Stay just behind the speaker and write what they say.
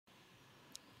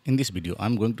In this video,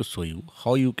 I'm going to show you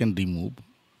how you can remove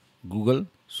Google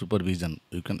Supervision.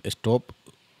 You can stop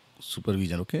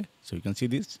Supervision. Okay, so you can see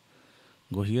this.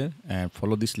 Go here and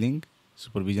follow this link,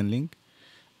 Supervision link,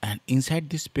 and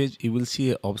inside this page you will see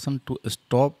an option to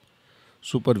stop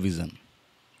Supervision.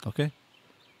 Okay,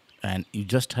 and you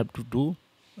just have to do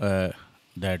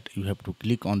that. You have to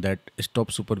click on that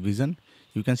Stop Supervision.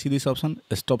 You can see this option,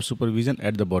 Stop Supervision,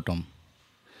 at the bottom.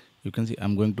 You can see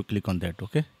I'm going to click on that.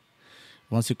 Okay,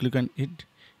 once you click on it,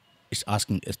 it's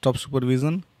asking stop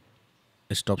supervision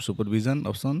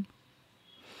option,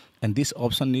 and this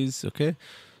option is okay,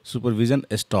 supervision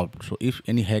stopped. So if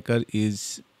any hacker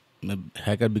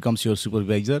becomes your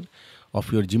supervisor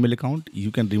of your Gmail account,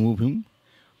 you can remove him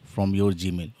from your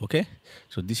Gmail. Okay,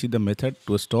 so this is the method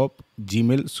to stop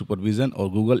Gmail supervision or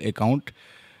Google account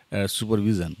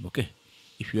supervision. Okay,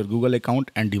 if your Google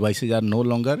account and devices are no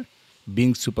longer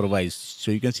being supervised, so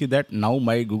you can see that now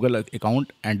my Google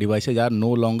account and devices are no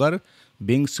longer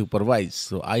being supervised.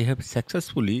 So I have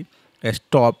successfully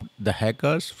stopped the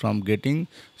hackers from getting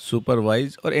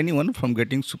supervised, or anyone from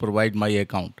getting supervised my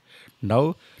account.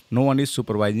 Now no one is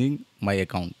supervising my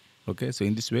account. Okay, so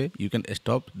in this way you can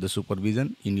stop the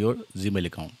supervision in your Gmail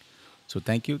account. So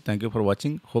thank you for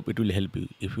watching. Hope it will help you.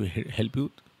 If you help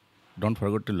you, don't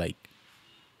forget to like.